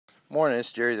Morning,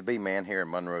 it's Jerry the Bee Man here in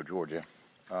Monroe, Georgia.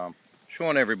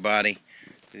 Showing everybody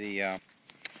the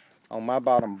on my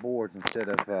bottom boards, instead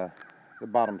of the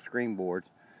bottom screen boards,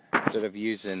 instead of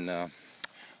using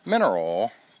mineral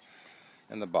oil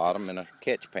in the bottom in a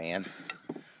catch pan,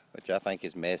 which I think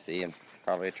is messy and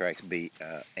probably attracts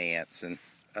ants and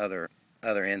other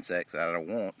insects that I don't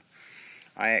want.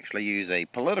 I actually use a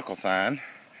political sign,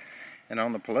 and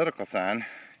on the political sign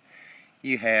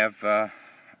you have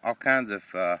all kinds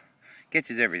of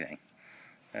catches everything.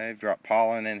 They've dropped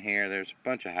pollen in here. There's a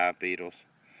bunch of hive beetles.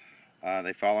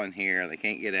 They fall in here. They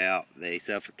can't get out. They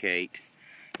suffocate.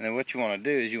 And then what you want to do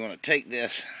is you want to take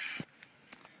this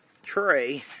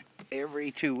tray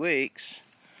every 2 weeks.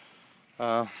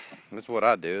 That's what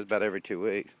I do. It's about every 2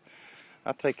 weeks.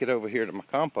 I take it over here to my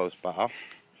compost pile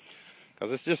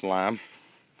because it's just lime.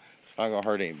 It's not going to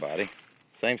hurt anybody.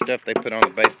 Same stuff they put on the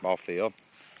baseball field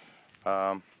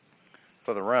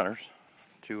for the runners,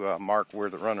 to mark where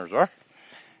the runners are.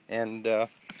 And I'm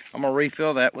going to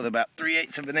refill that with about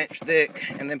 3/8 of an inch thick,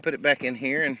 and then put it back in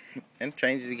here and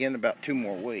change it again in about 2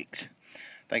 more weeks.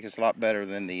 I think it's a lot better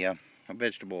than the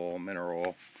vegetable oil, mineral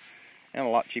oil, and a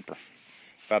lot cheaper.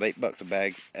 About $8 a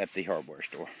bag at the hardware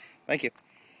store. Thank you.